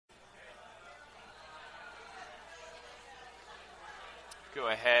go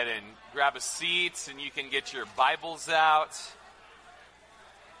ahead and grab a seat, and you can get your Bibles out.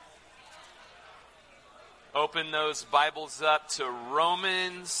 Open those Bibles up to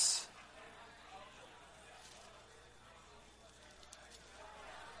Romans.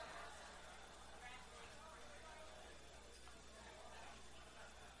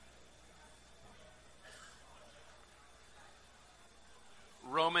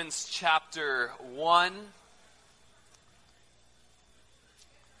 Romans chapter 1.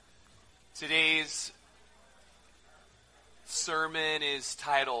 Today's sermon is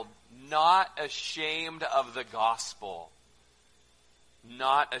titled, Not Ashamed of the Gospel.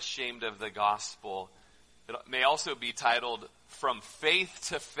 Not Ashamed of the Gospel. It may also be titled, From Faith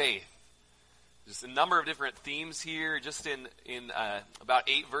to Faith. There's a number of different themes here. Just in about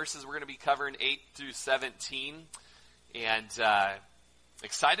 8 verses, we're going to be covering 8 through 17. And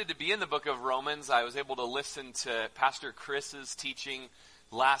excited to be in the book of Romans. I was able to listen to Pastor Chris's teaching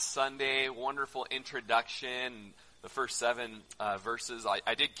last Sunday. Wonderful introduction. The first 7 verses.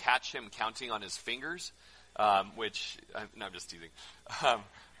 I did catch him counting on his fingers, no, I'm just teasing. I'm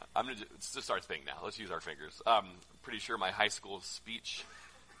going to just our thing now. Let's use our fingers. I'm pretty sure my high school speech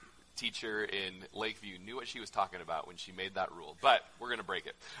teacher in Lakeview knew what she was talking about when she made that rule, but we're going to break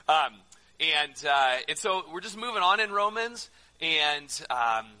it. And so we're just moving on in Romans and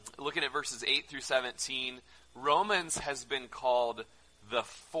looking at verses 8 through 17. Romans has been called the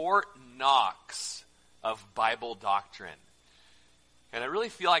Fort Knox of Bible doctrine. And I really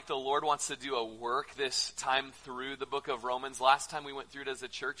feel like the Lord wants to do a work this time through the book of Romans. Last time we went through it as a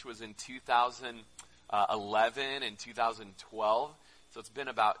church was in 2011 and 2012. So it's been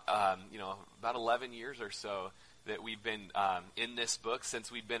about 11 years or so that we've been in this book, since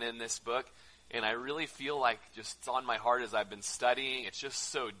we've been in this book. And I really feel like just on my heart as I've been studying, it's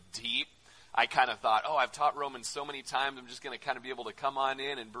just so deep. I kind of thought, I've taught Romans so many times, I'm just going to kind of be able to come on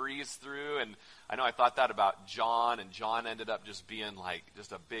in and breeze through. And I know I thought that about John, and John ended up just being like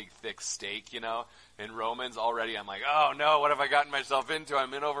just a big, thick steak, In Romans already, I'm like, oh no, what have I gotten myself into?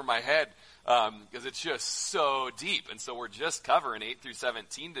 I'm in over my head, because it's just so deep. And so we're just covering 8 through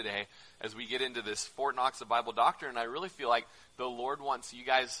 17 today as we get into this Fort Knox of Bible doctrine. And I really feel like the Lord wants you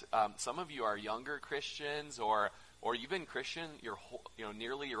guys, some of you are younger Christians, or you've been Christian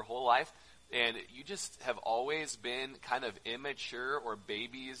nearly your whole life. And you just have always been kind of immature or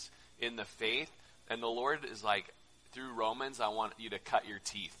babies in the faith. And the Lord is like, through Romans, I want you to cut your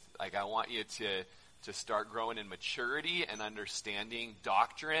teeth. Like, I want you to start growing in maturity and understanding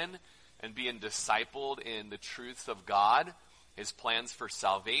doctrine and being discipled in the truths of God, His plans for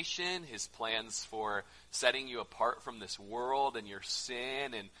salvation, His plans for setting you apart from this world and your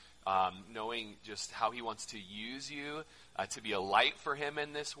sin, and knowing just how He wants to use you to be a light for Him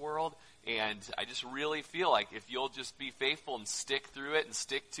in this world. And I just really feel like if you'll just be faithful and stick through it and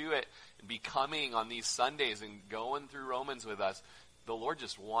stick to it and be coming on these Sundays and going through Romans with us, the Lord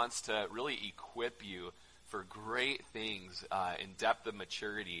just wants to really equip you for great things in depth of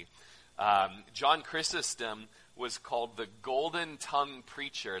maturity. John Chrysostom was called the golden tongued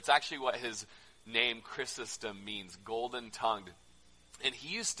preacher. It's actually what his name Chrysostom means, golden tongued. And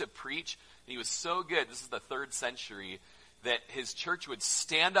he used to preach, and he was so good, this is the 3rd century, that his church would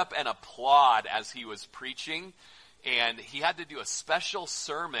stand up and applaud as he was preaching. And he had to do a special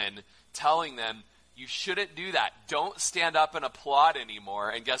sermon telling them, you shouldn't do that. Don't stand up and applaud anymore.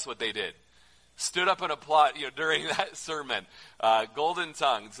 And guess what they did? Stood up and applaud during that sermon. Golden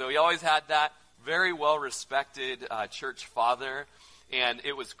tongue. So he always had that. Very well respected church father. And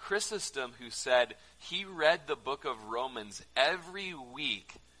it was Chrysostom who said he read the book of Romans every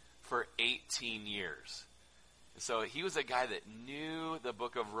week for 18 years. So he was a guy that knew the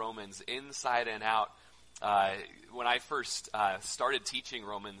book of Romans inside and out. When I first started teaching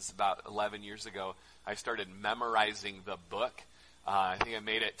Romans about 11 years ago, I started memorizing the book. I think I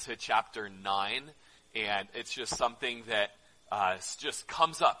made it to chapter 9, and it's just something that just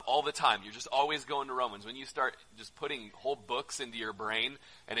comes up all the time. You're just always going to Romans. When you start just putting whole books into your brain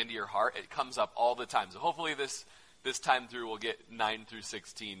and into your heart, it comes up all the time. So hopefully this time through we'll get 9 through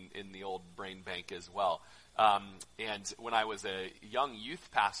 16 in the old brain bank as well. And when I was a young youth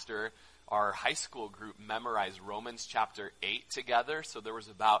pastor, our high school group memorized Romans chapter 8 together. So there was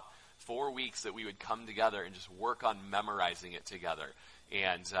about 4 weeks that we would come together and just work on memorizing it together.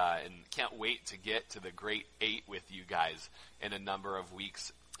 And can't wait to get to the great 8 with you guys in a number of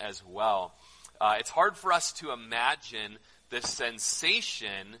weeks as well. It's hard for us to imagine the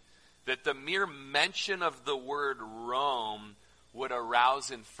sensation that the mere mention of the word Rome would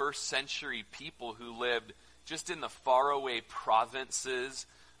arouse in 1st century people who lived just in the faraway provinces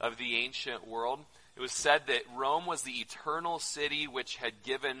of the ancient world. It was said that Rome was the eternal city which had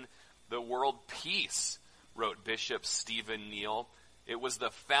given the world peace, wrote Bishop Stephen Neal. It was the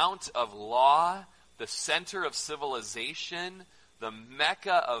fount of law, the center of civilization, the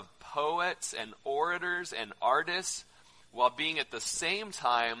mecca of poets and orators and artists, while being at the same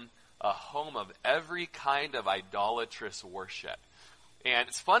time a home of every kind of idolatrous worship. And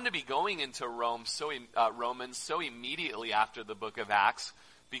it's fun to be going into Romans so immediately after the book of Acts,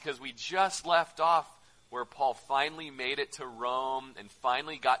 because we just left off where Paul finally made it to Rome and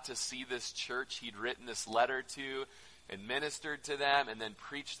finally got to see this church he'd written this letter to and ministered to them and then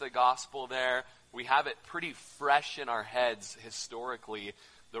preached the gospel there. We have it pretty fresh in our heads historically,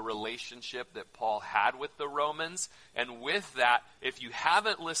 the relationship that Paul had with the Romans. And with that, if you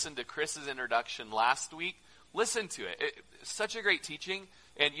haven't listened to Chris's introduction last week, listen to it. It's such a great teaching.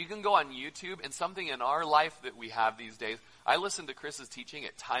 And you can go on YouTube, and something in our life that we have these days, I listened to Chris's teaching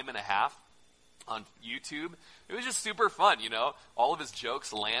at time and a half on YouTube. It was just super fun, All of his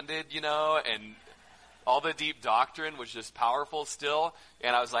jokes landed, and all the deep doctrine was just powerful still.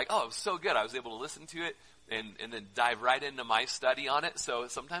 And I was like, oh, it was so good. I was able to listen to it and then dive right into my study on it. So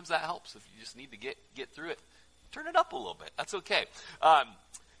sometimes that helps if you just need to get through it. Turn it up a little bit. That's okay.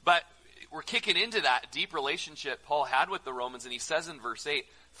 But we're kicking into that deep relationship Paul had with the Romans, and he says in verse 8,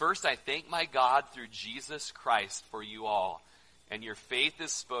 "First I thank my God through Jesus Christ for you all, and your faith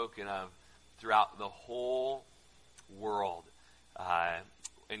is spoken of throughout the whole world."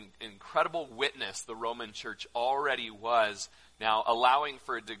 Incredible witness the Roman church already was. Now, allowing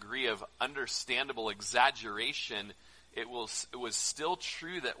for a degree of understandable exaggeration, it was still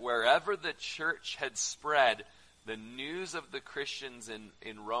true that wherever the church had spread, the news of the Christians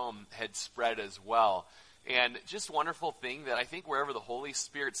in Rome had spread as well. And just wonderful thing that I think wherever the Holy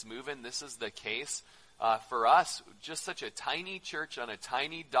Spirit's moving, this is the case. For us, just such a tiny church on a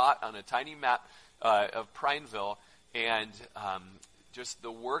tiny dot on a tiny map of Prineville, and just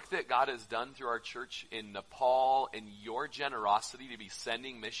the work that God has done through our church in Nepal and your generosity to be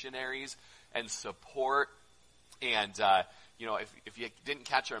sending missionaries and support. And, if you didn't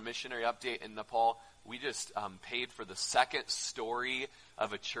catch our missionary update in Nepal, we just paid for the second story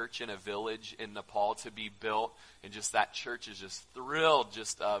of a church in a village in Nepal to be built. And just that church is just thrilled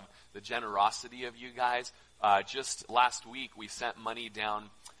just of the generosity of you guys. Just last week, we sent money down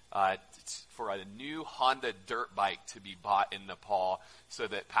for a new Honda dirt bike to be bought in Nepal so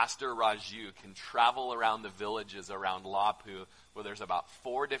that Pastor Raju can travel around the villages around Lapu, where there's about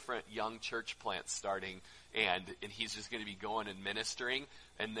 4 different young church plants starting, and he's just going to be going and ministering.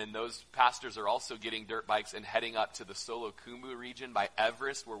 And then those pastors are also getting dirt bikes and heading up to the Solokhumbu region by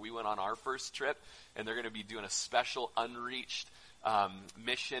Everest, where we went on our first trip, and they're going to be doing a special unreached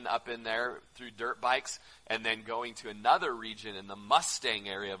mission up in there through dirt bikes, and then going to another region in the Mustang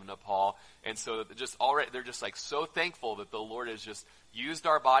area of Nepal. And so they're just like so thankful that the Lord has just used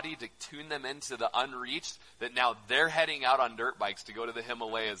our body to tune them into the unreached, that now they're heading out on dirt bikes to go to the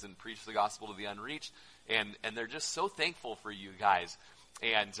Himalayas and preach the gospel to the unreached. And they're just so thankful for you guys.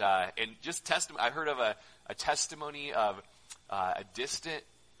 And just testimony. I heard of a testimony of a distant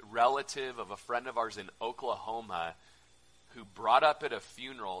relative of a friend of ours in Oklahoma who brought up at a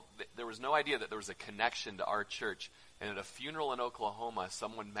funeral. There was no idea that there was a connection to our church. And at a funeral in Oklahoma,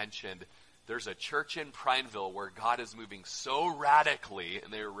 someone mentioned there's a church in Prineville where God is moving so radically,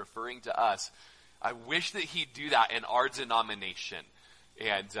 and they were referring to us. I wish that he'd do that in our denomination.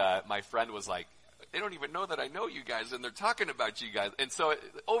 And my friend was like, they don't even know that I know you guys, and they're talking about you guys. And so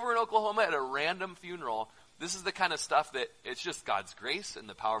over in Oklahoma at a random funeral, this is the kind of stuff that it's just God's grace and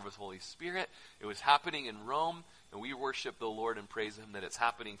the power of his Holy Spirit. It was happening in Rome, and we worship the Lord and praise him that it's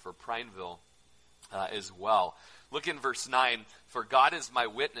happening for Prineville as well. Look in verse 9. "For God is my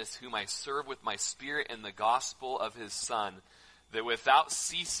witness, whom I serve with my spirit in the gospel of his Son, that without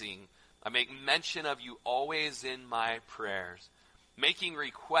ceasing I make mention of you always in my prayers, making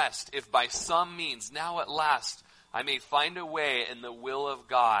request, if by some means now at last I may find a way in the will of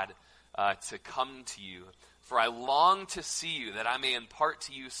God to come to you. For I long to see you, that I may impart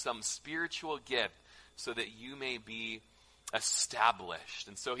to you some spiritual gift, so that you may be established."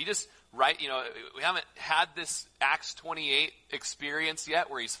 And so he just we haven't had this Acts 28 experience yet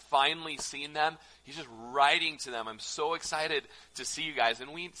where he's finally seen them. He's just writing to them. I'm so excited to see you guys.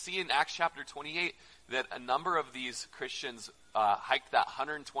 And we see in Acts chapter 28 that a number of these Christians hiked that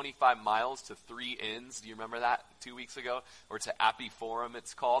 125 miles to 3 inns. Do you remember that 2 weeks ago? Or to Appiforum,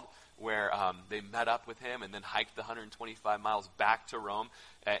 it's called, where they met up with him and then hiked the 125 miles back to Rome.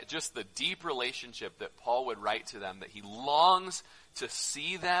 Just the deep relationship that Paul would write to them, that he longs to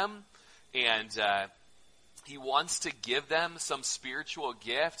see them. And he wants to give them some spiritual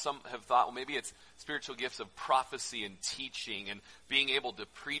gift. Some have thought, well, maybe it's spiritual gifts of prophecy and teaching and being able to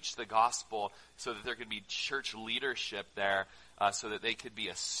preach the gospel so that there could be church leadership there, so that they could be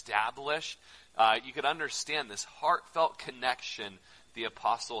established. You could understand this heartfelt connection the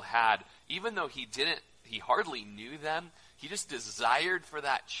apostle had. Even though he hardly knew them, he just desired for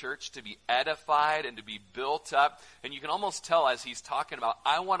that church to be edified and to be built up. And you can almost tell as he's talking about,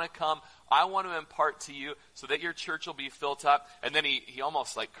 I want to come, I want to impart to you so that your church will be filled up. And then he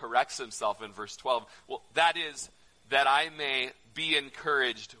almost like corrects himself in verse 12. Well, that is that I may be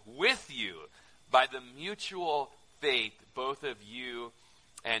encouraged with you by the mutual faith, both of you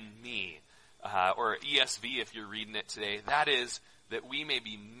and me. Or ESV if you're reading it today. That is that we may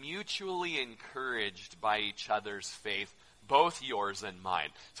be mutually encouraged by each other's faith, both yours and mine.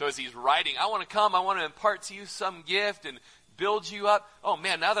 So as he's writing, I want to come, I want to impart to you some gift and build you up. Oh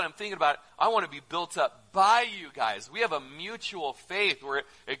man, now that I'm thinking about it, I want to be built up by you guys. We have a mutual faith where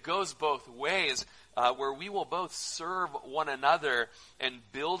it goes both ways, where we will both serve one another and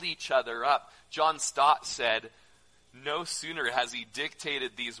build each other up. John Stott said, no sooner has he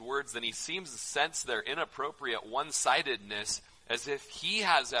dictated these words than he seems to sense their inappropriate one-sidedness, as if he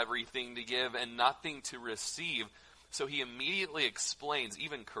has everything to give and nothing to receive. So he immediately explains,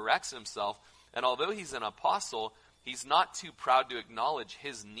 even corrects himself, and although he's an apostle, he's not too proud to acknowledge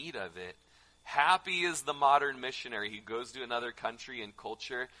his need of it. Happy is the modern missionary who goes to another country and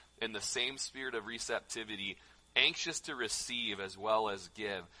culture in the same spirit of receptivity, anxious to receive as well as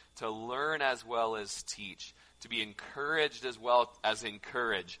give, to learn as well as teach, to be encouraged as well as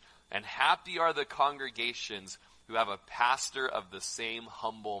encourage. And happy are the congregations who have a pastor of the same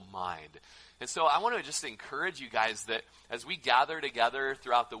humble mind. And so I want to just encourage you guys that as we gather together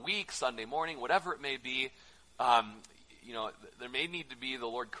throughout the week, Sunday morning, whatever it may be, there may need to be the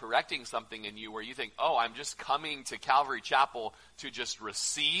Lord correcting something in you where you think, oh, I'm just coming to Calvary Chapel to just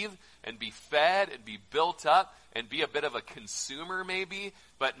receive and be fed and be built up and be a bit of a consumer maybe,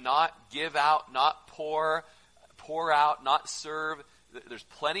 but not give out, not pour out, not serve. There's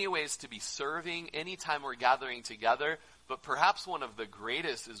plenty of ways to be serving anytime we're gathering together, but perhaps one of the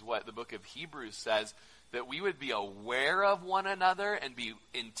greatest is what the book of Hebrews says, that we would be aware of one another and be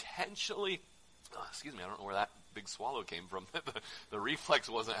intentionally, I don't know where that big swallow came from. The reflex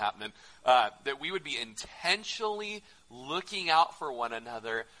wasn't happening. That we would be intentionally looking out for one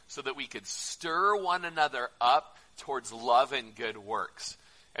another so that we could stir one another up towards love and good works.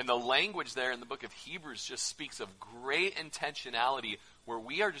 And the language there in the book of Hebrews just speaks of great intentionality where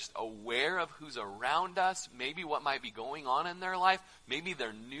we are just aware of who's around us, maybe what might be going on in their life. Maybe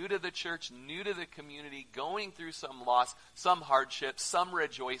they're new to the church, new to the community, going through some loss, some hardship, some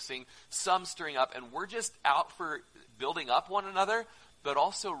rejoicing, some stirring up. And we're just out for building up one another, but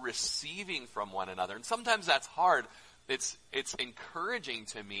also receiving from one another. And sometimes that's hard. It's encouraging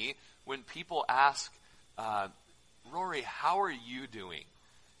to me when people ask, Rory, how are you doing?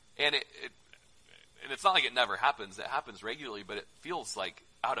 And it's not like it never happens. It happens regularly, but it feels like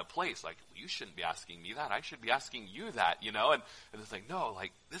out of place. Like, well, you shouldn't be asking me that. I should be asking you that, And it's like, no,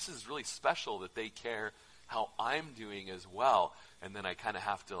 like, this is really special that they care how I'm doing as well. And then I kind of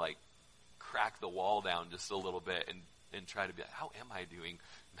have to, like, crack the wall down just a little bit and try to be like, how am I doing?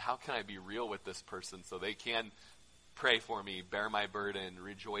 And how can I be real with this person so they can pray for me, bear my burden,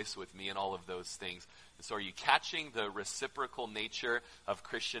 rejoice with me, and all of those things. And so are you catching the reciprocal nature of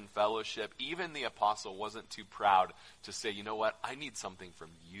Christian fellowship? Even the apostle wasn't too proud to say, you know what, I need something from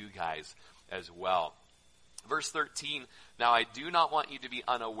you guys as well. Verse 13, now I do not want you to be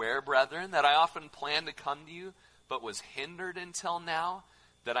unaware, brethren, that I often planned to come to you, but was hindered until now,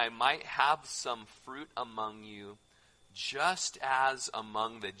 that I might have some fruit among you, just as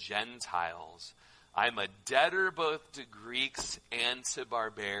among the Gentiles. I'm a debtor both to Greeks and to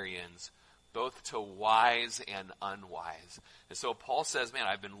barbarians, both to wise and unwise. And so Paul says, man,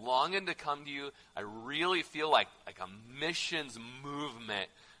 I've been longing to come to you. I really feel like a missions movement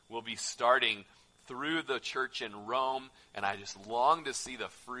will be starting through the church in Rome, and I just long to see the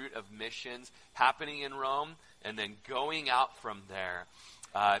fruit of missions happening in Rome and then going out from there.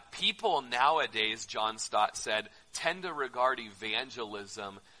 People nowadays, John Stott said, tend to regard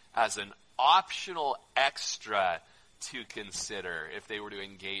evangelism as an optional extra to consider if they were to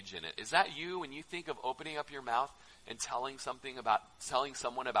engage in it. Is that you when you think of opening up your mouth and telling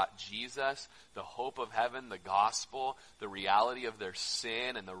someone about Jesus, the hope of heaven, the gospel, the reality of their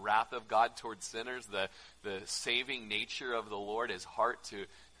sin and the wrath of God towards sinners, the saving nature of the Lord, his heart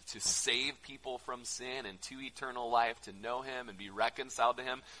to save people from sin and to eternal life, to know him and be reconciled to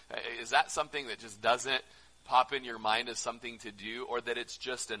him? Is that something that just doesn't pop in your mind as something to do, or that it's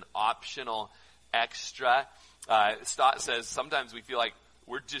just an optional extra. Stott says sometimes we feel like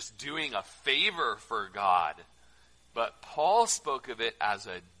we're just doing a favor for God. But Paul spoke of it as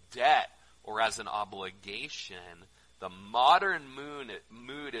a debt or as an obligation. The modern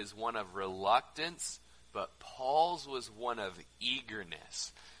mood is one of reluctance, but Paul's was one of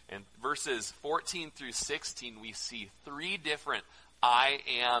eagerness. In verses 14 through 16, we see three different I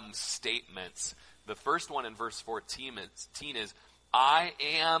am statements. The first one in verse 14 is, I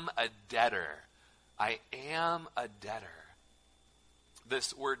am a debtor. I am a debtor.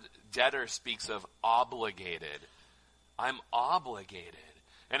 This word debtor speaks of obligated. I'm obligated.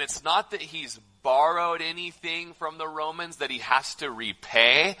 And it's not that he's borrowed anything from the Romans that he has to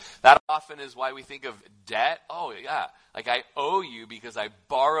repay. That often is why we think of debt. Oh, yeah, like I owe you because I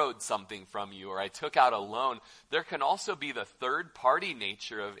borrowed something from you or I took out a loan. There can also be the third-party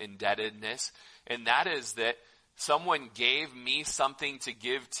nature of indebtedness, and that is that someone gave me something to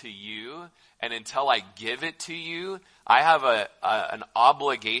give to you, and until I give it to you, I have an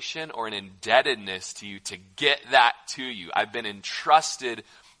obligation or an indebtedness to you to get that to you. I've been entrusted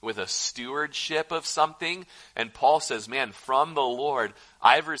with a stewardship of something. And Paul says, man, from the Lord,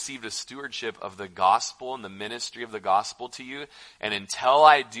 I've received a stewardship of the gospel and the ministry of the gospel to you. And until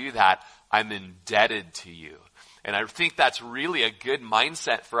I do that, I'm indebted to you. And I think that's really a good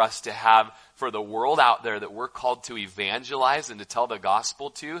mindset for us to have for the world out there that we're called to evangelize and to tell the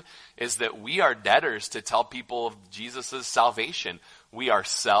gospel to, is that we are debtors to tell people of Jesus' salvation. We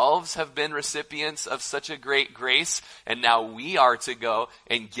ourselves have been recipients of such a great grace, and now we are to go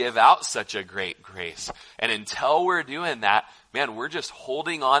and give out such a great grace. And until we're doing that, man, we're just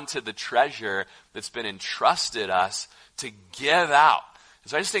holding on to the treasure that's been entrusted us to give out.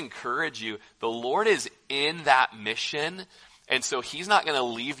 So I just encourage you, the Lord is in that mission, and so he's not going to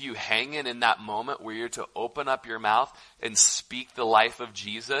leave you hanging in that moment where you're to open up your mouth and speak the life of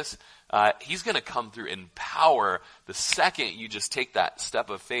Jesus. He's going to come through in power the second you just take that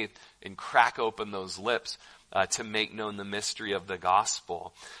step of faith and crack open those lips to make known the mystery of the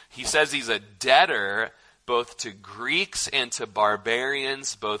gospel. He says he's a debtor both to Greeks and to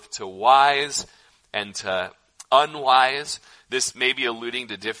barbarians, both to wise and to unwise. This may be alluding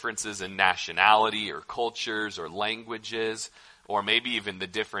to differences in nationality or cultures or languages, or maybe even the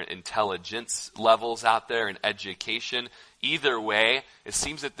different intelligence levels out there in education. Either way, it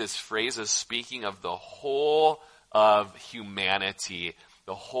seems that this phrase is speaking of the whole of humanity,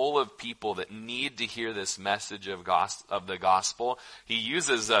 the whole of people that need to hear this message of the gospel. He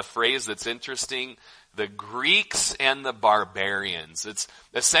uses a phrase that's interesting, the Greeks and the barbarians. It's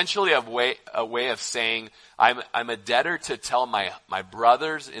essentially a way of saying, I'm a debtor to tell my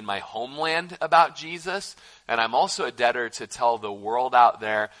brothers in my homeland about Jesus, and I'm also a debtor to tell the world out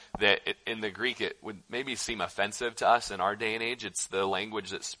there that in the Greek it would maybe seem offensive to us in our day and age. It's the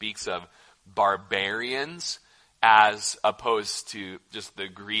language that speaks of barbarians as opposed to just the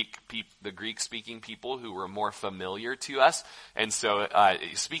Greek-speaking people who were more familiar to us. And so,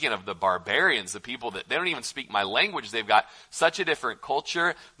 speaking of the barbarians, the people that they don't even speak my language, they've got such a different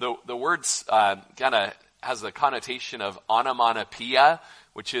culture. The words kind of has the connotation of onomatopoeia,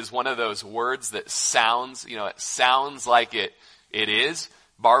 which is one of those words that sounds, it sounds like it is.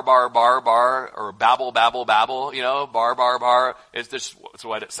 Bar, bar, bar, bar, or babble, babble, babble, bar, bar, bar. It's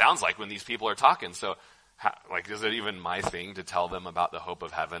what it sounds like when these people are talking. So, is it even my thing to tell them about the hope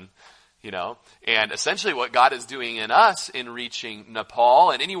of heaven? And essentially what God is doing in us in reaching Nepal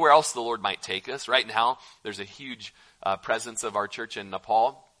and anywhere else the Lord might take us. Right now, there's a huge presence of our church in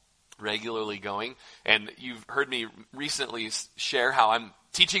Nepal, regularly going. And you've heard me recently share how I'm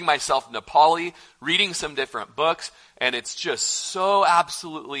teaching myself Nepali, reading some different books, and it's just so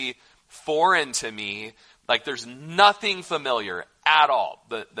absolutely foreign to me. Like there's nothing familiar at all.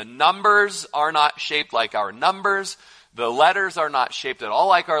 The numbers are not shaped like our numbers. The letters are not shaped at all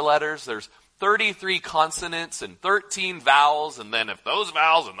like our letters. There's 33 consonants and 13 vowels, and then if those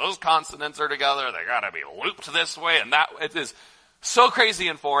vowels and those consonants are together, they gotta be looped this way and that. It is so crazy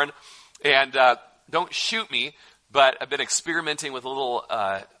and foreign. And don't shoot me, but I've been experimenting with a little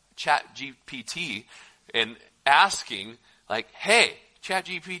Chat GPT and asking, hey, Chat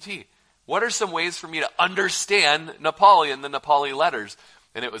GPT, what are some ways for me to understand Nepali and the Nepali letters?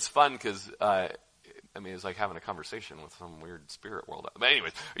 And it was fun because, it was like having a conversation with some weird spirit world. But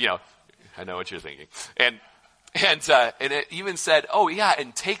anyways, I know what you're thinking. And it even said, oh yeah,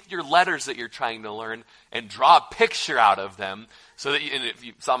 and take your letters that you're trying to learn and draw a picture out of them. So that, and if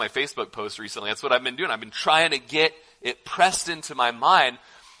you saw my Facebook post recently, that's what I've been doing. I've been trying to get it pressed into my mind.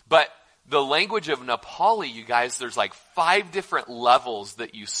 But the language of Nepali, you guys, there's 5 different levels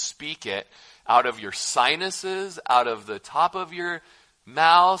that you speak it out of your sinuses, out of the top of your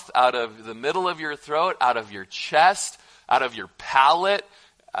mouth, out of the middle of your throat, out of your chest, out of your palate,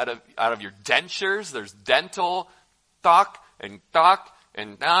 out of your dentures. There's dental, tak, and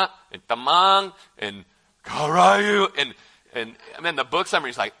tamang, and karayu, and then the book summary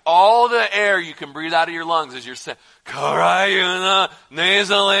is like, all the air you can breathe out of your lungs as you're saying, karayu,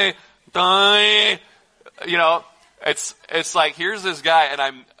 nasally, it's like, here's this guy,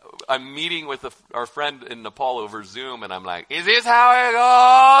 and I'm meeting with our friend in Nepal over Zoom, and I'm like, is this how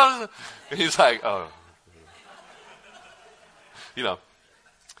it goes? And he's like, oh.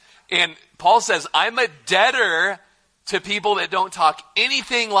 And Paul says, I'm a debtor to people that don't talk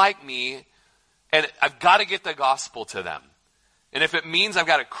anything like me, and I've got to get the gospel to them. And if it means I've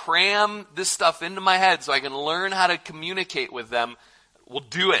got to cram this stuff into my head so I can learn how to communicate with them, we'll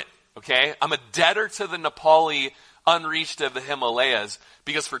do it, okay? I'm a debtor to the Nepali unreached of the Himalayas,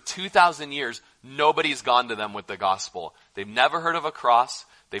 because for 2,000 years, nobody's gone to them with the gospel. They've never heard of a cross.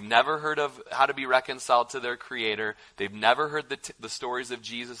 They've never heard of how to be reconciled to their Creator. They've never heard the stories of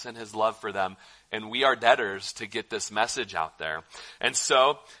Jesus and His love for them. And we are debtors to get this message out there. And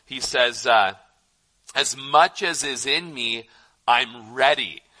so he says, as much as is in me, I'm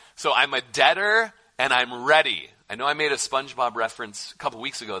ready. So I'm a debtor and I'm ready. I know I made a SpongeBob reference a couple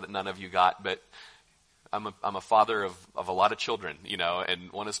weeks ago that none of you got, but I'm a father of a lot of children,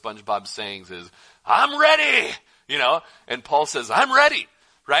 and one of SpongeBob's sayings is, I'm ready, and Paul says, I'm ready,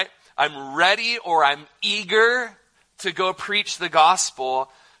 right? I'm ready, or I'm eager to go preach the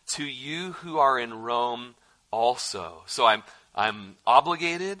gospel to you who are in Rome also. So I'm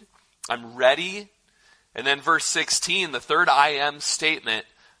obligated, I'm ready. And then verse 16, the third I am statement,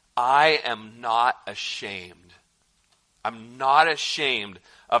 I am not ashamed. I'm not ashamed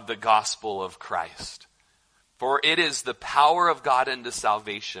of the gospel of Christ. For it is the power of God unto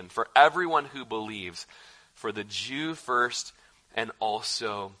salvation for everyone who believes, for the Jew first and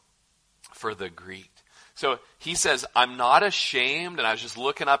also for the Greek. So he says, I'm not ashamed, and I was just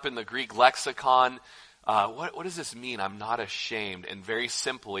looking up in the Greek lexicon, what does this mean, I'm not ashamed? And very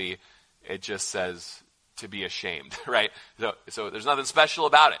simply, it just says to be ashamed, right? So there's nothing special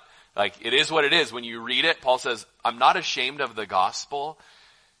about it. Like, it is what it is. When you read it, Paul says, I'm not ashamed of the gospel.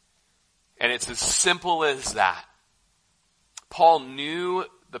 And it's as simple as that. Paul knew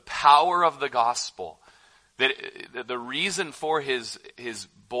the power of the gospel. That the reason for his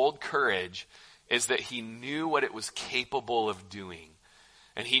bold courage is that he knew what it was capable of doing.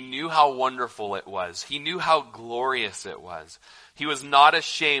 And he knew how wonderful it was. He knew how glorious it was. He was not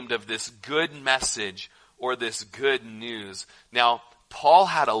ashamed of this good message or this good news. Now, Paul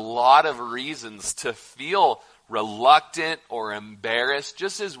had a lot of reasons to feel reluctant or embarrassed,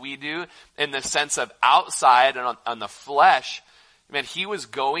 just as we do, in the sense of outside and on the flesh. Man, he was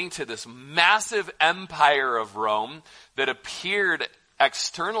going to this massive empire of Rome that appeared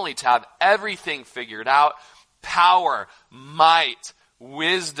externally to have everything figured out. Power, might,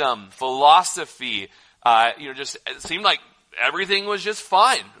 wisdom, philosophy, just it seemed like everything was just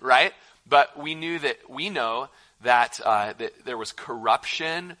fine, right? But we know that there was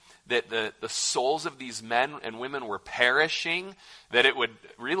corruption, that the souls of these men and women were perishing, that it would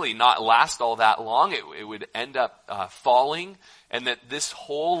really not last all that long. It would end up falling, and that this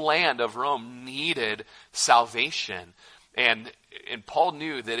whole land of Rome needed salvation. And Paul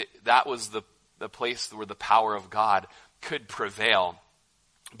knew that that was the place where the power of God could prevail.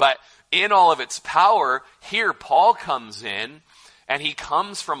 But in all of its power, here Paul comes in, and he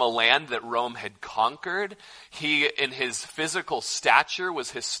comes from a land that Rome had conquered. He, in his physical stature,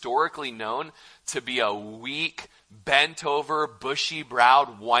 was historically known to be a weak, bent-over,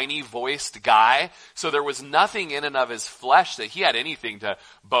 bushy-browed, whiny-voiced guy. So there was nothing in and of his flesh that he had anything to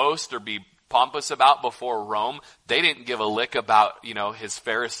boast or be pompous about before Rome. They didn't give a lick about, his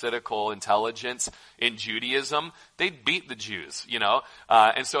pharisaical intelligence in Judaism. They'd beat the Jews,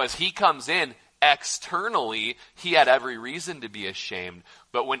 And so as he comes in, externally, he had every reason to be ashamed.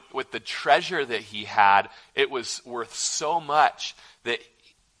 But with the treasure that he had, it was worth so much that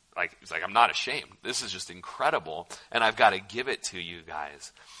he's like, I'm not ashamed. This is just incredible, and I've got to give it to you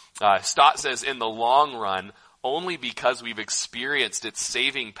guys. Stott says, in the long run, only because we've experienced its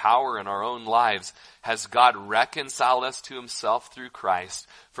saving power in our own lives has God reconciled us to himself through Christ,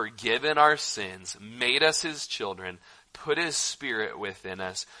 forgiven our sins, made us his children, put his Spirit within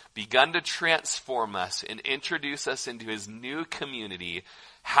us, begun to transform us, and introduce us into his new community.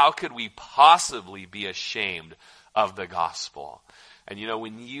 How could we possibly be ashamed of the gospel? And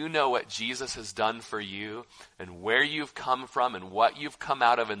when you know what Jesus has done for you, and where you've come from, and what you've come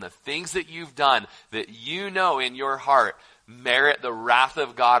out of, and the things that you've done that in your heart merit the wrath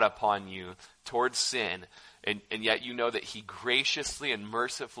of God upon you towards sin, And yet you know that he graciously and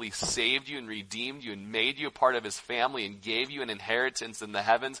mercifully saved you and redeemed you and made you a part of his family and gave you an inheritance in the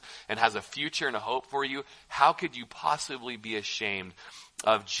heavens and has a future and a hope for you. How could you possibly be ashamed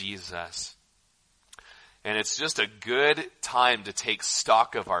of Jesus? And it's just a good time to take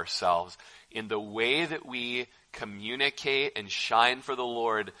stock of ourselves in the way that we communicate and shine for the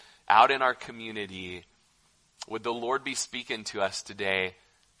Lord out in our community. Would the Lord be speaking to us today?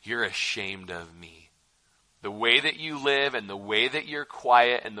 You're ashamed of me. The way that you live and the way that you're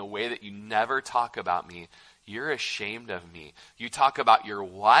quiet and the way that you never talk about me, you're ashamed of me. You talk about your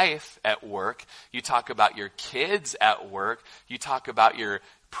wife at work. You talk about your kids at work. You talk about your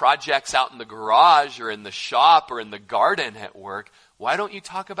projects out in the garage or in the shop or in the garden at work. Why don't you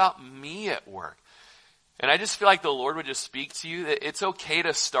talk about me at work? And I just feel like the Lord would just speak to you that it's okay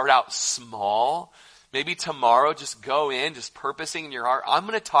to start out small. Maybe tomorrow just go in, just purposing in your heart, I'm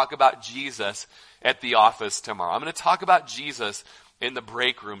going to talk about Jesus at the office tomorrow. I'm going to talk about Jesus in the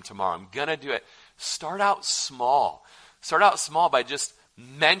break room tomorrow. I'm going to do it. Start out small. Start out small by just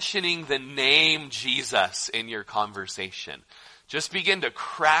mentioning the name Jesus in your conversation. Just begin to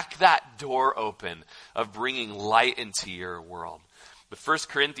crack that door open of bringing light into your world. But 1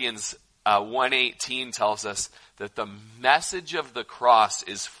 Corinthians 1:18 tells us that the message of the cross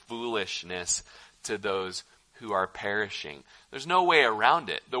is foolishness to those who are perishing. There's no way around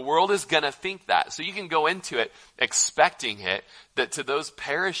it. The world is going to think that. So you can go into it expecting it, that to those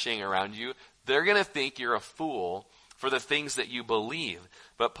perishing around you, they're going to think you're a fool for the things that you believe.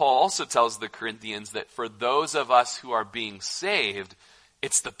 But Paul also tells the Corinthians that for those of us who are being saved,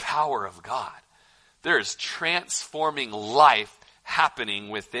 it's the power of God. There is transforming life happening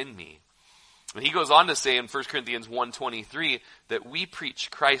within me. And he goes on to say in 1 Corinthians 1:23 that we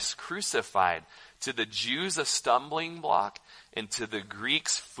preach Christ crucified, to the Jews a stumbling block, and to the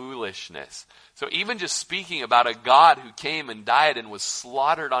Greeks foolishness. So even just speaking about a God who came and died and was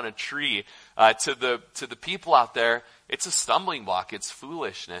slaughtered on a tree, to the people out there, it's a stumbling block, it's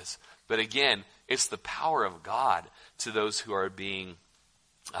foolishness. But again, it's the power of God to those who are being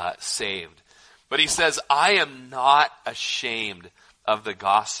saved. But he says, I am not ashamed of the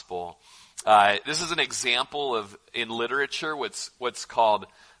gospel. This is an example of, in literature, what's called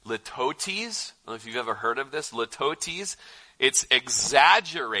litotes. I don't know if you've ever heard of this. Litotes. It's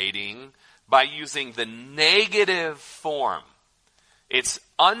exaggerating by using the negative form. It's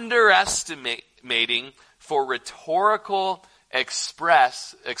underestimating for rhetorical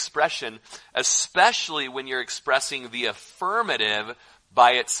expression, especially when you're expressing the affirmative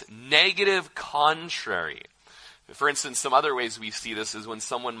by its negative contrary. For instance, some other ways we see this is when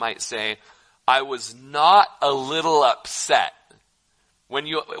someone might say, I was not a little upset. What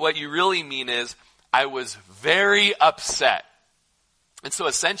you really mean is, I was very upset. And so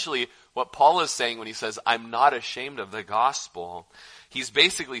essentially, what Paul is saying when he says, I'm not ashamed of the gospel, he's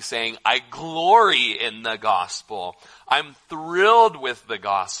basically saying, I glory in the gospel. I'm thrilled with the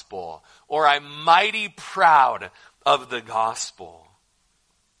gospel. Or I'm mighty proud of the gospel.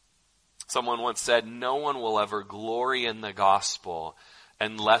 Someone once said, no one will ever glory in the gospel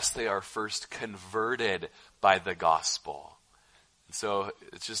unless they are first converted by the gospel. And so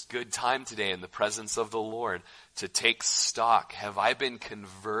it's just good time today in the presence of the Lord to take stock. Have I been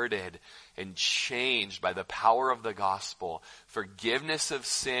converted and changed by the power of the gospel? Forgiveness of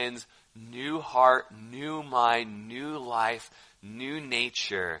sins, new heart, new mind, new life, new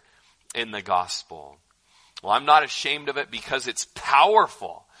nature in the gospel. Well, I'm not ashamed of it because it's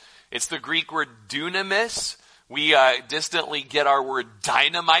powerful. It's the Greek word dunamis. We distantly get our word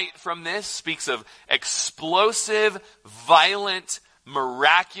dynamite from this. Speaks of explosive, violent,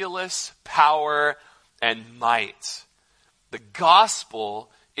 miraculous power and might. The gospel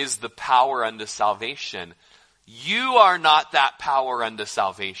is the power unto salvation. You are not that power unto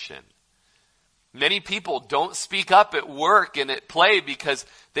salvation. Many people don't speak up at work and at play because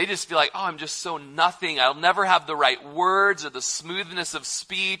they just feel like, oh, I'm just so nothing. I'll never have the right words or the smoothness of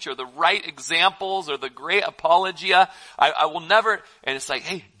speech or the right examples or the great apologia. I will never. And it's like,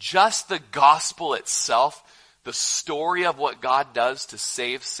 hey, just the gospel itself, the story of what God does to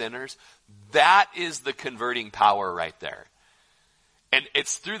save sinners, that is the converting power right there. And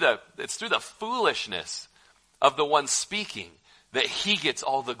it's through the foolishness of the one speaking that he gets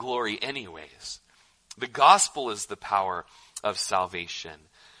all the glory anyways. The gospel is the power of salvation.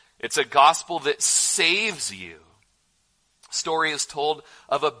 It's a gospel that saves you. A story is told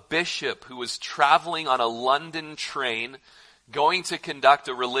of a bishop who was traveling on a London train, going to conduct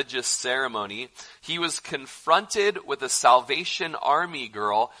a religious ceremony. He was confronted with a Salvation Army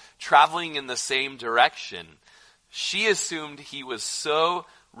girl traveling in the same direction. She assumed he was so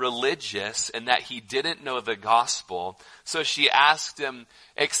religious and that he didn't know the gospel. So she asked him,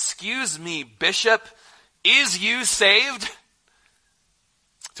 "Excuse me, Bishop, is you saved?"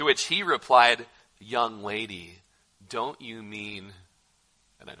 To which he replied, "Young lady, don't you mean,"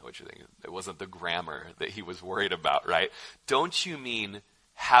 and I know what you're thinking, it wasn't the grammar that he was worried about, right? "Don't you mean,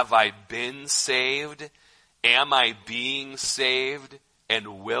 have I been saved? Am I being saved?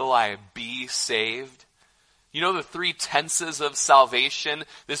 And will I be saved?" You know the three tenses of salvation?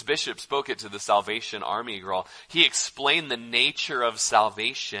 This bishop spoke it to the Salvation Army girl. He explained the nature of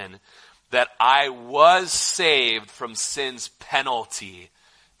salvation, that I was saved from sin's penalty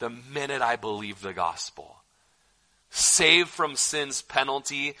the minute I believed the gospel. Saved from sin's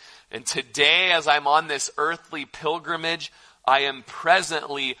penalty. And today, as I'm on this earthly pilgrimage, I am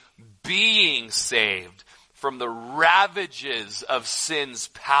presently being saved from the ravages of sin's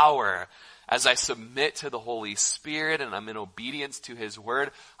power. As I submit to the Holy Spirit and I'm in obedience to his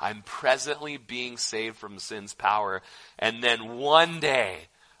word, I'm presently being saved from sin's power. And then one day,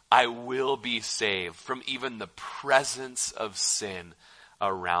 I will be saved from even the presence of sin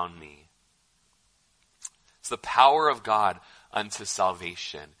around me. It's the power of God unto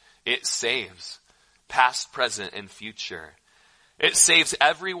salvation. It saves past, present, and future. It saves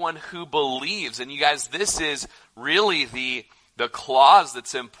everyone who believes. And you guys, this is really the clause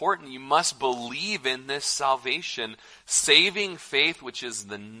that's important. You must believe in this salvation. Saving faith, which is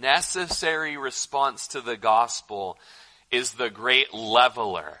the necessary response to the gospel, is the great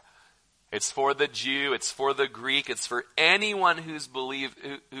leveler. It's for the Jew, it's for the Greek, it's for anyone who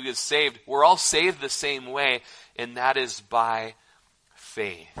is saved. We're all saved the same way, and that is by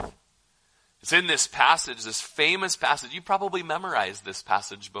faith. It's in this passage, this famous passage. You probably memorized this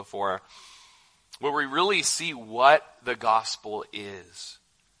passage before, where we really see what the gospel is.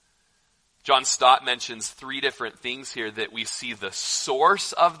 John Stott mentions three different things here that we see the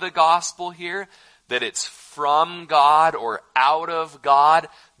source of the gospel here, that it's from God or out of God,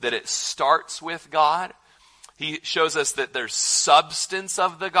 that it starts with God. He shows us that there's substance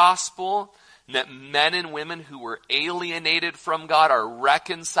of the gospel, and that men and women who were alienated from God are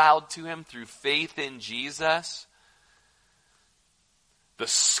reconciled to him through faith in Jesus. The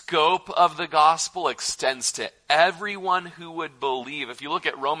scope of the gospel extends to everyone who would believe. If you look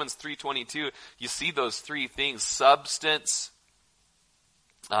at Romans 3:22, you see those three things: substance,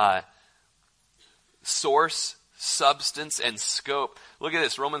 source, substance, and scope. Look at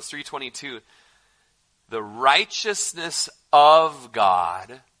this, Romans 3:22. The righteousness of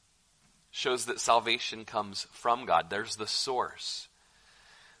God shows that salvation comes from God. There's the source.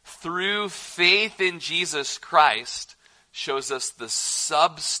 Through faith in Jesus Christ shows us the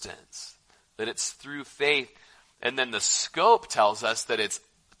substance, that it's through faith. And then the scope tells us that it's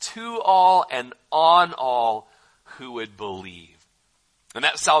to all and on all who would believe. And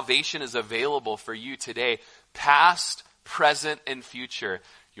that salvation is available for you today, past, present, and future.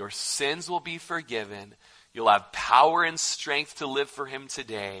 Your sins will be forgiven. You'll have power and strength to live for him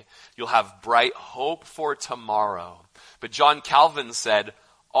today. You'll have bright hope for tomorrow. But John Calvin said,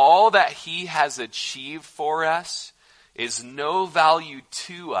 all that he has achieved for us is no value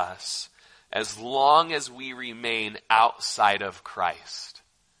to us as long as we remain outside of Christ.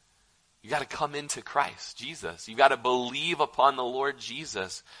 You got to come into Christ, Jesus. You got to believe upon the Lord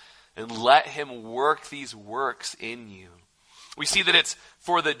Jesus and let him work these works in you. We see that it's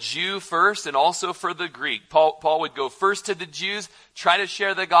for the Jew first and also for the Greek. Paul would go first to the Jews, try to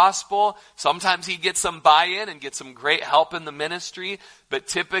share the gospel. Sometimes he'd get some buy-in and get some great help in the ministry, but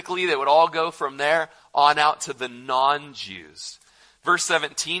typically they would all go from there on out to the non-Jews. Verse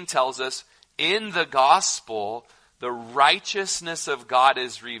 17 tells us, in the gospel, the righteousness of God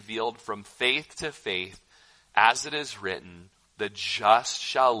is revealed from faith to faith, as it is written, the just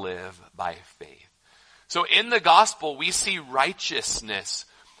shall live by faith. So in the gospel, we see righteousness.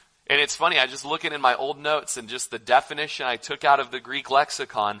 And it's funny, I just looking in my old notes, and just the definition I took out of the Greek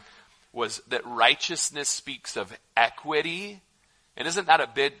lexicon was that righteousness speaks of equity. And isn't that a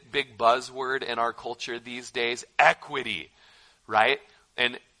big buzzword in our culture these days? Equity, right?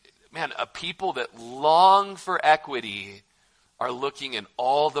 And man, a people that long for equity are looking in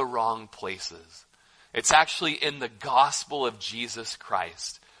all the wrong places. It's actually in the gospel of Jesus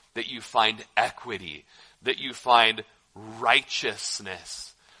Christ that you find equity, that you find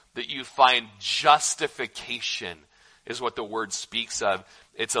righteousness, that you find justification, is what the word speaks of.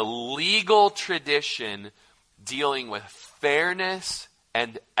 It's a legal tradition dealing with fairness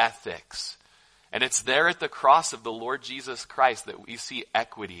and ethics. And it's there at the cross of the Lord Jesus Christ that we see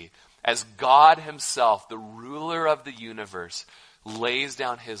equity, as God himself, the ruler of the universe, lays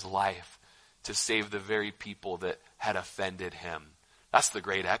down his life to save the very people that had offended him, That's the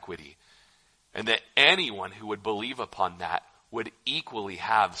great equity. And that anyone who would believe upon that would equally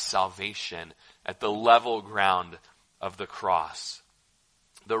have salvation at the level ground of the cross.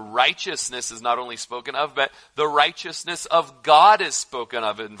 The righteousness is not only spoken of, but the righteousness of God is spoken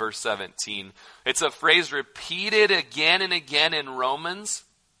of in verse 17. It's a phrase repeated again and again in Romans.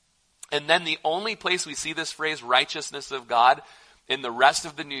 And then the only place we see this phrase, righteousness of God, in the rest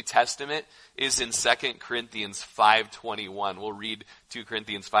of the New Testament is in 2 Corinthians 5:21. We'll read 2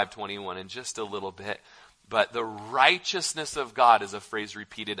 Corinthians 5:21 in just a little bit. But the righteousness of God is a phrase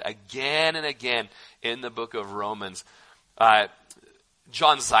repeated again and again in the book of Romans.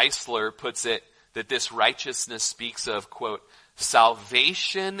 John Zeisler puts it that this righteousness speaks of, quote,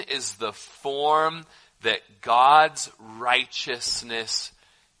 salvation is the form that God's righteousness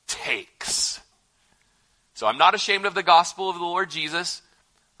takes. So I'm not ashamed of the gospel of the Lord Jesus,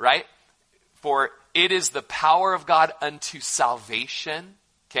 right? For it is the power of God unto salvation.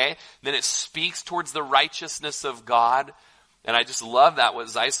 Okay? Then it speaks towards the righteousness of God. And I just love that, what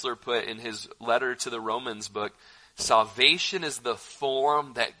Zeisler put in his letter to the Romans book. Salvation is the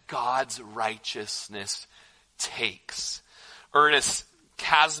form that God's righteousness takes. Ernest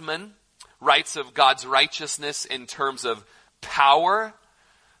Casman writes of God's righteousness in terms of power,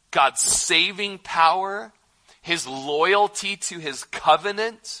 God's saving power, his loyalty to his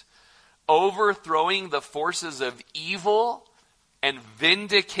covenant, overthrowing the forces of evil, and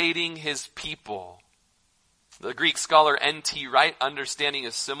vindicating his people. The Greek scholar N.T. Wright, understanding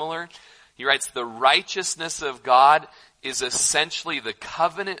is similar. He writes, the righteousness of God is essentially the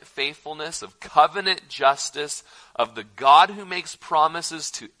covenant faithfulness of covenant justice of the God who makes promises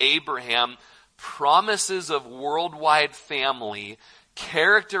to Abraham, promises of worldwide family,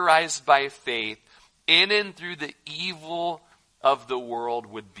 characterized by faith, in and through the evil of the world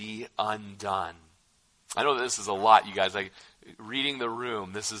would be undone. I know this is a lot, you guys. Like reading the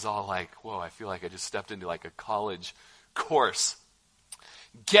room, this is all like, whoa, I feel like I just stepped into like a college course.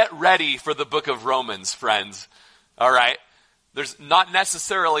 Get ready for the book of Romans, friends. All right? There's not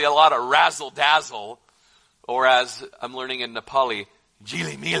necessarily a lot of razzle-dazzle, or as I'm learning in Nepali,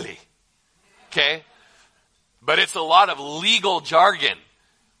 jili-mili. Okay? But it's a lot of legal jargon.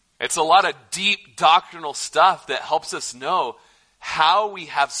 It's a lot of deep doctrinal stuff that helps us know how we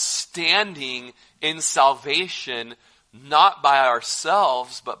have standing in salvation, not by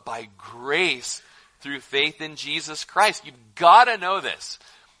ourselves, but by grace through faith in Jesus Christ. You've got to know this.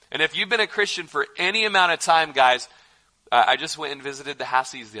 And if you've been a Christian for any amount of time, guys, I just went and visited the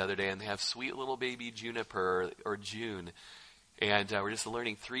Hassies the other day, and they have sweet little baby Juniper or June. And we're just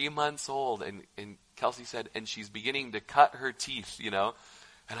learning, 3 months old. And Kelsey said, and she's beginning to cut her teeth, you know.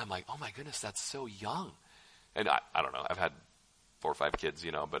 And I'm like, oh my goodness, that's so young. And I don't know, I've had 4 or 5 kids,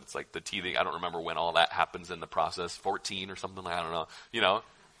 you know, but it's like the teething. I don't remember when all that happens in the process, 14 or something like, I don't know, you know.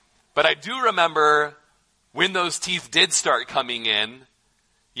 But I do remember when those teeth did start coming in,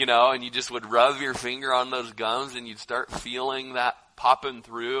 you know, and you just would rub your finger on those gums and you'd start feeling that popping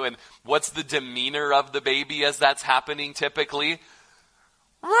through. And what's the demeanor of the baby as that's happening typically?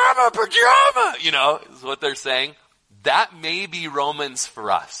 Mama pajama, you know, is what they're saying. That may be Romans for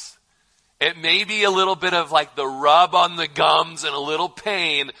us. It may be a little bit of like the rub on the gums and a little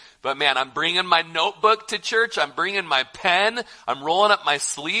pain, but man, I'm bringing my notebook to church. I'm bringing my pen. I'm rolling up my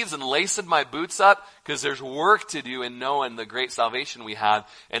sleeves and lacing my boots up because there's work to do in knowing the great salvation we have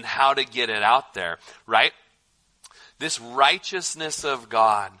and how to get it out there, right? This righteousness of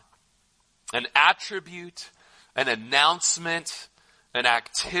God, an attribute, an announcement, an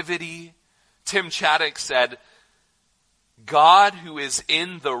activity. Tim Chaddock said, God, who is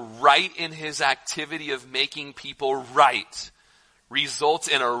in the right in his activity of making people right, results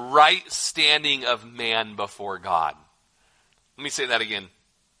in a right standing of man before God. Let me say that again.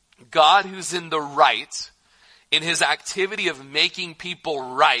 God, who's in the right in his activity of making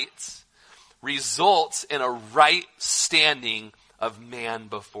people right, results in a right standing of man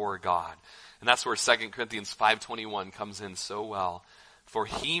before God. And that's where 2 Corinthians 5:21 comes in so well. For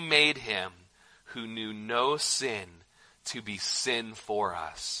he made him who knew no sin to be sin for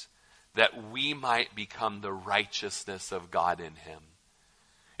us, that we might become the righteousness of God in him.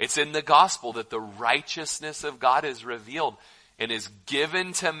 It's in the gospel that the righteousness of God is revealed and is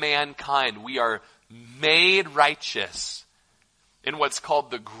given to mankind. We are made righteous in what's called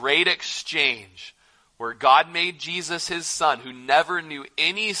the great exchange, where God made Jesus his son, who never knew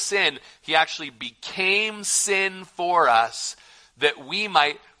any sin. He actually became sin for us, that we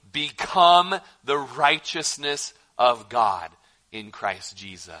might become the righteousness of God in Christ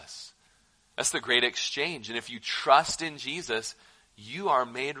Jesus. That's the great exchange. And if you trust in Jesus, you are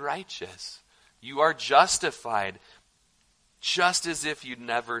made righteous. You are justified. just as if you'd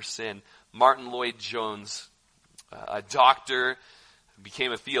never sinned. Martin Lloyd-Jones, a doctor,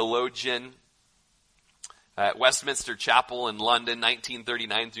 became a theologian at Westminster Chapel in London,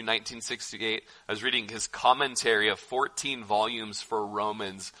 1939 through 1968. I was reading his commentary of 14 volumes for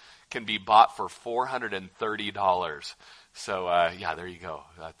Romans can be bought for $430. So, yeah, there you go.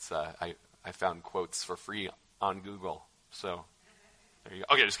 That's I found quotes for free on Google. So, there you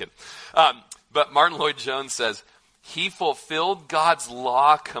go. Okay, just kidding. But Martin Lloyd-Jones says, he fulfilled God's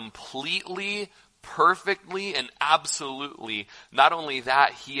law completely, perfectly, and absolutely. Not only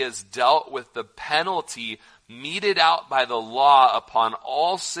that, he has dealt with the penalty meted out by the law upon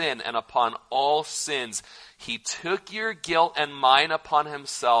all sin and upon all sins. He took your guilt and mine upon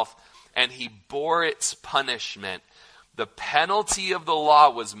himself, and he bore its punishment. The penalty of the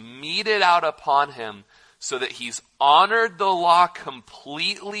law was meted out upon him, so that he's honored the law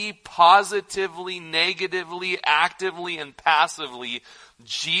completely, positively, negatively, actively, and passively.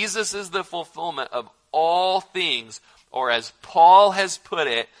 Jesus is the fulfillment of all things, or as Paul has put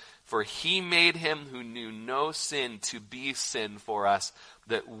it, for he made him who knew no sin to be sin for us,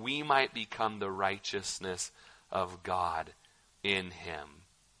 that we might become the righteousness of God in him.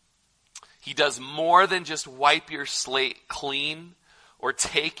 He does more than just wipe your slate clean or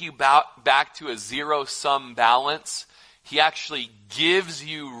take you back to a zero-sum balance. He actually gives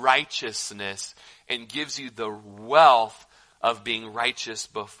you righteousness and gives you the wealth of being righteous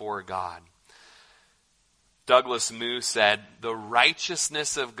before God. Douglas Moo said, the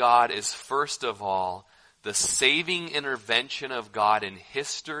righteousness of God is first of all the saving intervention of God in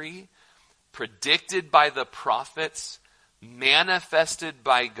history, predicted by the prophets, manifested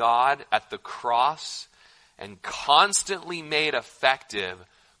by God at the cross, and constantly made effective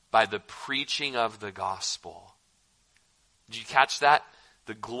by the preaching of the gospel. Did you catch that?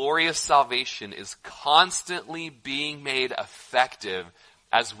 The glorious salvation is constantly being made effective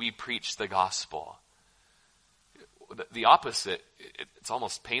as we preach the gospel. The opposite, it's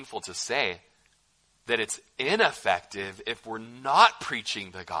almost painful to say that it's ineffective if we're not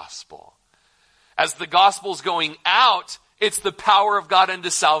preaching the gospel. As the gospel's going out, it's the power of God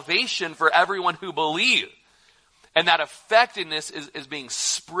unto salvation for everyone who believes. And that effectiveness is being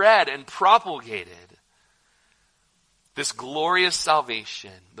spread and propagated. This glorious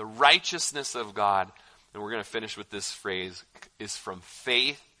salvation, the righteousness of God, and we're going to finish with this phrase, is from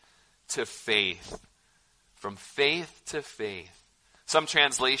faith to faith. From faith to faith. Some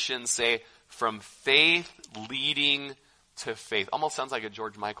translations say, from faith leading to faith. Almost sounds like a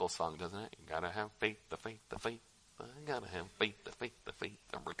George Michael song, doesn't it? You gotta have faith, the faith, the faith. I gotta have faith, the faith, the faith.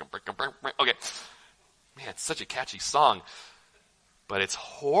 Okay. Man, it's such a catchy song. But it's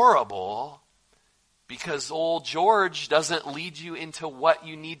horrible because old George doesn't lead you into what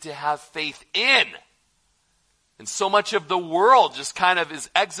you need to have faith in. And so much of the world just kind of is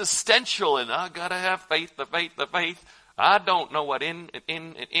existential and I gotta have faith, the faith, the faith. I don't know what in,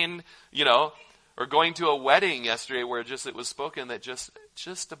 you know. Or going to a wedding yesterday where it was spoken that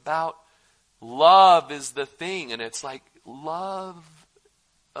just about love is the thing. And it's like, love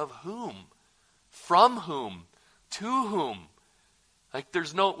of whom? From whom? To whom? Like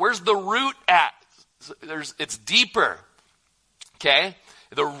where's the root at? It's deeper. Okay?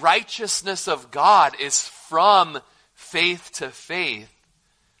 The righteousness of God is from faith to faith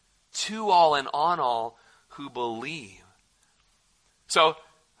to all and on all who believe. So,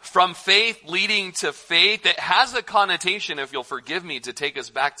 from faith leading to faith, it has a connotation, if you'll forgive me, to take us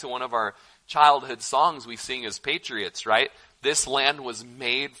back to one of our childhood songs we sing as patriots, right? This land was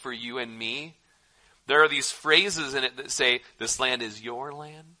made for you and me. There are these phrases in it that say, this land is your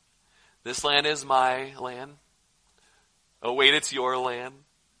land. This land is my land. Oh, wait, it's your land.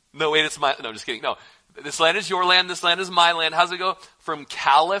 No, wait, it's my... No, just kidding. No, this land is your land. This land is my land. How's it go? From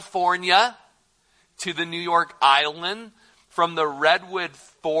California to the New York Island, from the redwood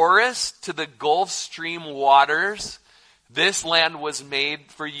forest to the Gulf Stream waters, this land was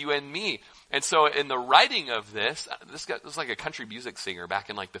made for you and me. And so in the writing of this guy was like a country music singer back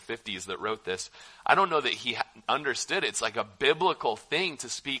in like the 50s that wrote this. I don't know that he understood. It's like a biblical thing to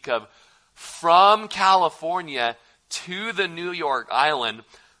speak of from California to the New York Island,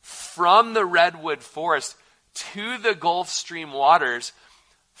 from the redwood forest to the Gulf Stream waters,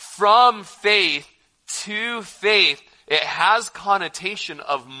 from faith to faith. It has connotation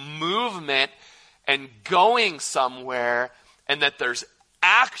of movement and going somewhere, and that there's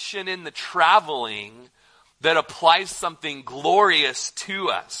action in the traveling that applies something glorious to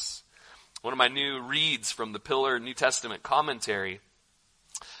us. One of my new reads from the Pillar New Testament commentary,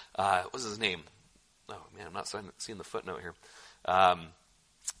 what was his name? Oh man, I'm not seeing the footnote here.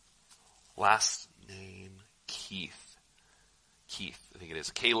 Last name, Keith. Keith, I think it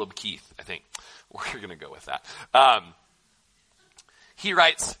is. Caleb Keith, I think. We're going to go with that. He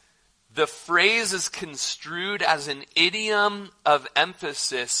writes, the phrase is construed as an idiom of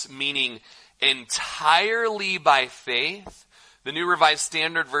emphasis, meaning entirely by faith. The New Revised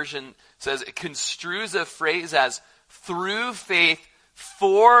Standard Version says it construes a phrase as through faith,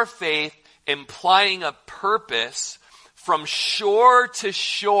 for faith, implying a purpose from shore to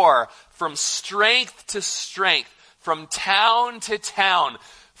shore, from strength to strength, from town to town,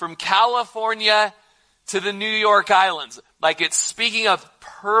 from California to the New York Islands. Like it's speaking of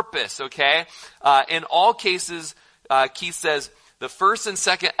purpose, okay? In all cases, Keith says, the first and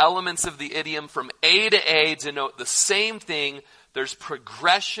second elements of the idiom from A to A denote the same thing. There's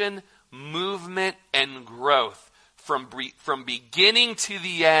progression, movement, and growth. From beginning to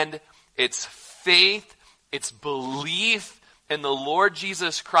the end, it's faith, it's belief in the Lord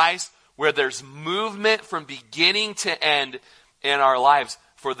Jesus Christ, where there's movement from beginning to end in our lives.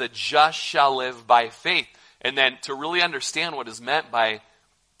 For the just shall live by faith. And then to really understand what is meant by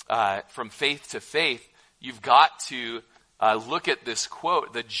from faith to faith, you've got to look at this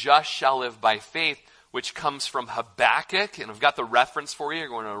quote, the just shall live by faith, which comes from Habakkuk. And I've got the reference for you.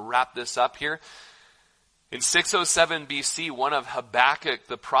 We're going to wrap this up here. In 607 BC, one of Habakkuk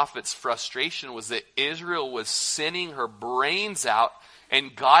the prophet's frustration was that Israel was sinning her brains out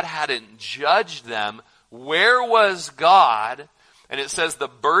and God hadn't judged them. Where was God? And it says the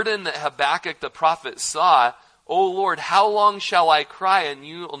burden that Habakkuk the prophet saw, O Lord, how long shall I cry and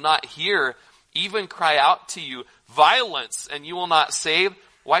you will not hear, even cry out to you, violence and you will not save?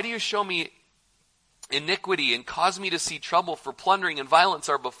 Why do you show me iniquity and cause me to see trouble? For plundering and violence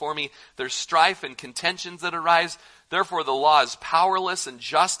are before me. There's strife and contentions that arise. Therefore the law is powerless and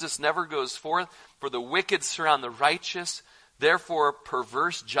justice never goes forth. For the wicked surround the righteous. Therefore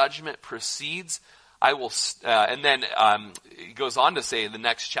perverse judgment proceeds. I will, and then it goes on to say in the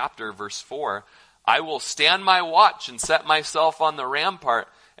next chapter, verse 4, I will stand my watch and set myself on the rampart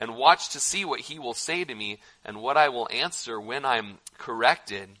and watch to see what he will say to me and what I will answer when I'm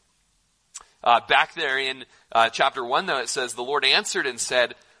corrected. Back there in chapter 1, though, it says, the Lord answered and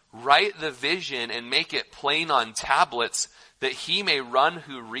said, write the vision and make it plain on tablets, that he may run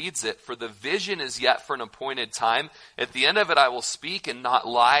who reads it. For the vision is yet for an appointed time. At the end of it I will speak and not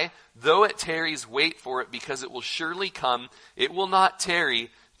lie. Though it tarries, wait for it, because it will surely come. It will not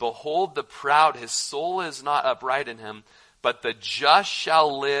tarry. Behold the proud, his soul is not upright in him. But the just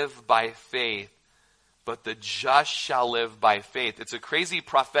shall live by faith. But the just shall live by faith. It's a crazy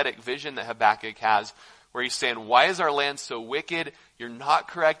prophetic vision that Habakkuk has, where he's saying, why is our land so wicked? You're not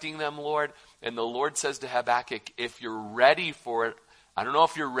correcting them, Lord. And the Lord says to Habakkuk, if you're ready for it, I don't know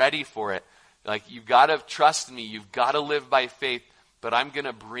if you're ready for it. Like, you've got to trust me. You've got to live by faith. But I'm going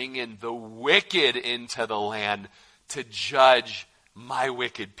to bring in the wicked into the land to judge my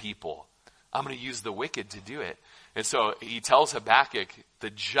wicked people. I'm going to use the wicked to do it. And so he tells Habakkuk, the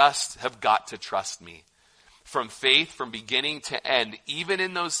just have got to trust me. From faith, from beginning to end, even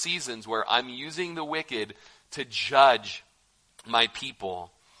in those seasons where I'm using the wicked to judge my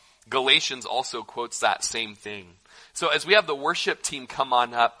people. Galatians also quotes that same thing. So as we have the worship team come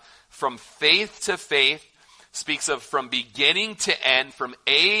on up, from faith to faith speaks of from beginning to end, from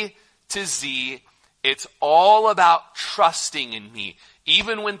A to Z. It's all about trusting in me.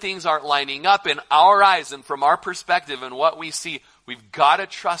 Even when things aren't lining up in our eyes and from our perspective and what we see, we've got to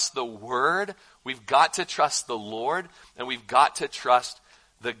trust the Word, we've got to trust the Lord, and we've got to trust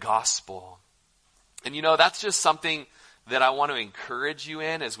the gospel. And you know, that's just something that I want to encourage you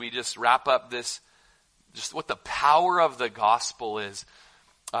in as we just wrap up this, just what the power of the gospel is.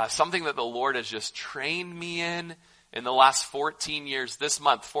 Something that the Lord has just trained me in the last 14 years, this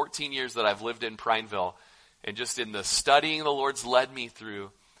month, 14 years that I've lived in Prineville. And just in the studying the Lord's led me through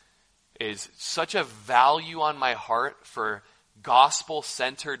is such a value on my heart for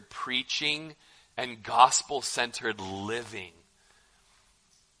gospel-centered preaching and gospel-centered living.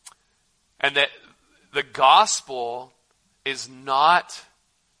 And that the gospel is not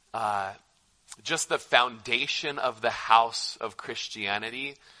just the foundation of the house of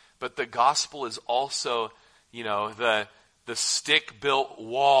Christianity, but the gospel is also, you know, the stick-built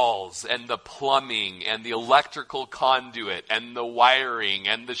walls and the plumbing and the electrical conduit and the wiring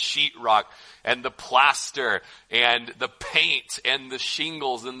and the sheetrock and the plaster and the paint and the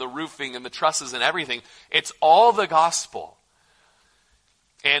shingles and the roofing and the trusses and everything. It's all the gospel.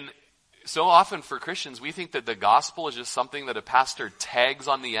 And so often for Christians, we think that the gospel is just something that a pastor tags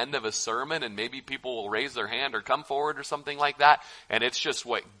on the end of a sermon and maybe people will raise their hand or come forward or something like that. And it's just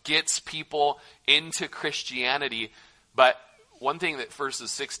what gets people into Christianity. But one thing that verses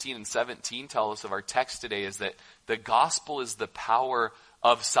 16 and 17 tell us of our text today is that the gospel is the power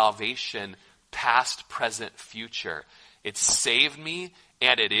of salvation, past, present, future. It saved me,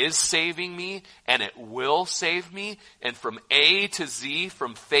 and it is saving me, and it will save me. And from A to Z,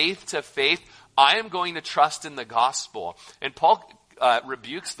 from faith to faith, I am going to trust in the gospel. And Paul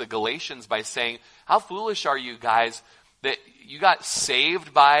rebukes the Galatians by saying, how foolish are you guys that you got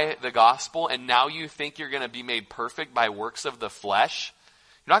saved by the gospel and now you think you're going to be made perfect by works of the flesh?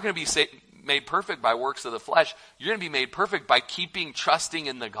 You're not going to be made perfect by works of the flesh. You're going to be made perfect by trusting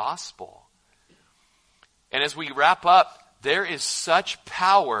in the gospel. And as we wrap up, there is such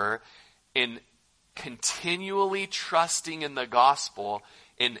power in continually trusting in the gospel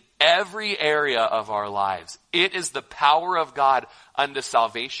in every area of our lives. It is the power of God unto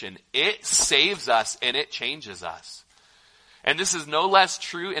salvation. It saves us and it changes us. And this is no less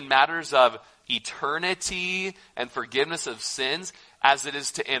true in matters of eternity and forgiveness of sins as it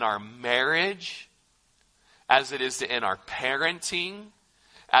is in our marriage, as it is in our parenting,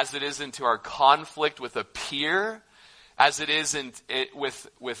 as it is into our conflict with a peer, as it is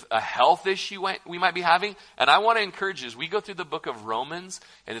with a health issue we might be having. And I want to encourage you, as we go through the book of Romans,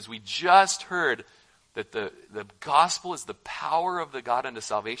 and as we just heard that the gospel is the power of the God unto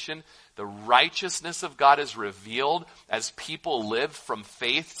salvation, the righteousness of God is revealed as people live from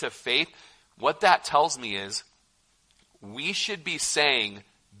faith to faith. What that tells me is we should be saying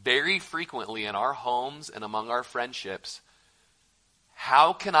very frequently in our homes and among our friendships,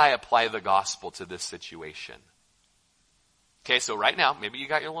 how can I apply the gospel to this situation? Okay, so right now, maybe you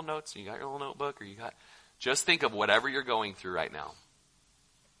got your little notes, you got your little notebook, or just think of whatever you're going through right now.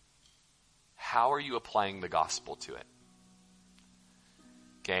 How are you applying the gospel to it?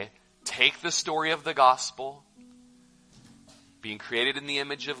 Okay, take the story of the gospel, being created in the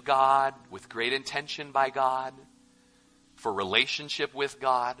image of God, with great intention by God, for relationship with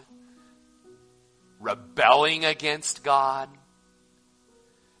God, rebelling against God.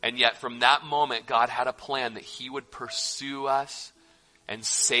 And yet from that moment, God had a plan that he would pursue us and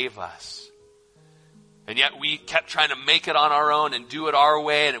save us. And yet we kept trying to make it on our own and do it our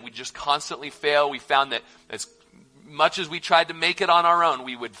way, and we just constantly fail. We found that as much as we tried to make it on our own,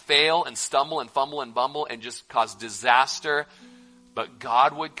 we would fail and stumble and fumble and bumble and just cause disaster. But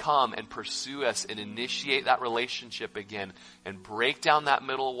God would come and pursue us and initiate that relationship again and break down that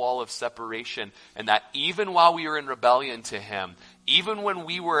middle wall of separation. And that even while we were in rebellion to him, even when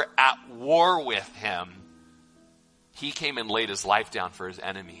we were at war with him, he came and laid his life down for his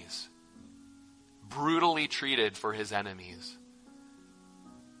enemies. Brutally treated for his enemies.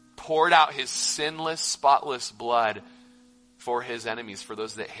 Poured out his sinless, spotless blood for his enemies, for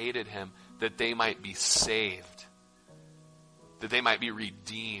those that hated him, that they might be saved. That they might be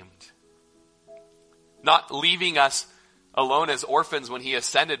redeemed. Not leaving us alone as orphans when he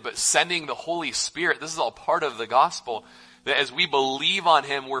ascended, but sending the Holy Spirit. This is all part of the gospel. That as we believe on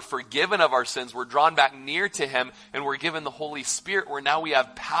him, we're forgiven of our sins, we're drawn back near to him, and we're given the Holy Spirit, where now we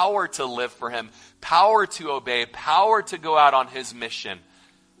have power to live for him, power to obey, power to go out on his mission.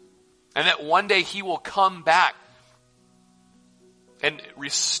 And that one day he will come back and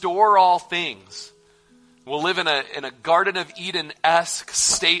restore all things. We'll live in a Garden of Eden-esque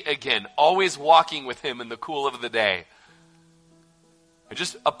state again, always walking with him in the cool of the day. And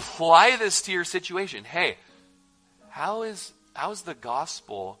just apply this to your situation. Hey, how is the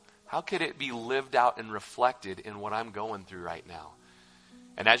gospel, how could it be lived out and reflected in what I'm going through right now?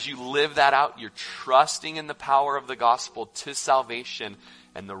 And as you live that out, you're trusting in the power of the gospel to salvation,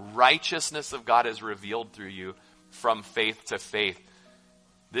 and the righteousness of God is revealed through you from faith to faith.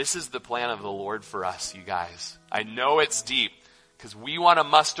 This is the plan of the Lord for us, you guys. I know it's deep, because we want to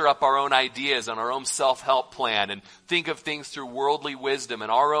muster up our own ideas and our own self-help plan and think of things through worldly wisdom and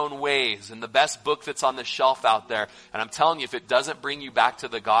our own ways and the best book that's on the shelf out there. And I'm telling you, if it doesn't bring you back to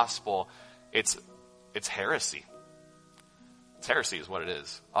the gospel, it's heresy. It's heresy is what it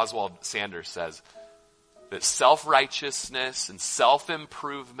is. Oswald Sanders says that self-righteousness and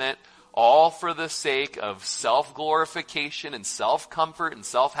self-improvement, all for the sake of self-glorification and self-comfort and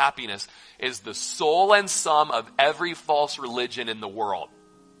self-happiness, is the soul and sum of every false religion in the world.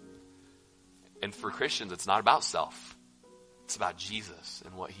 And for Christians, it's not about self. It's about Jesus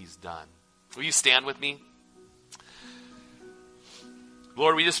and what he's done. Will you stand with me?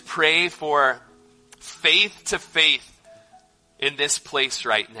 Lord, we just pray for faith to faith in this place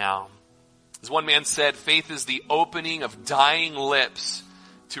right now. As one man said, faith is the opening of dying lips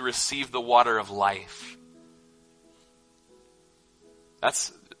to receive the water of life.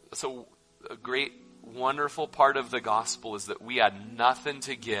 That's a great, wonderful part of the gospel, is that we had nothing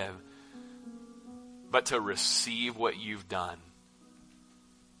to give but to receive what you've done.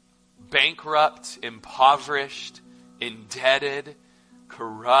 bankrupt, impoverished, indebted,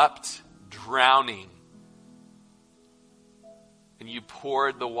 corrupt, drowning. And you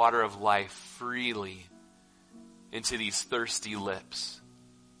poured the water of life freely into these thirsty lips.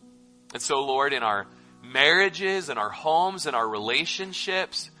 And so, Lord, in our marriages, in our homes, in our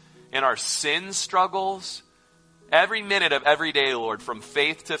relationships, in our sin struggles, every minute of every day, Lord, from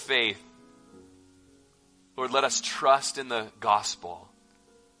faith to faith, Lord, let us trust in the gospel.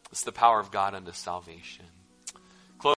 It's the power of God unto salvation.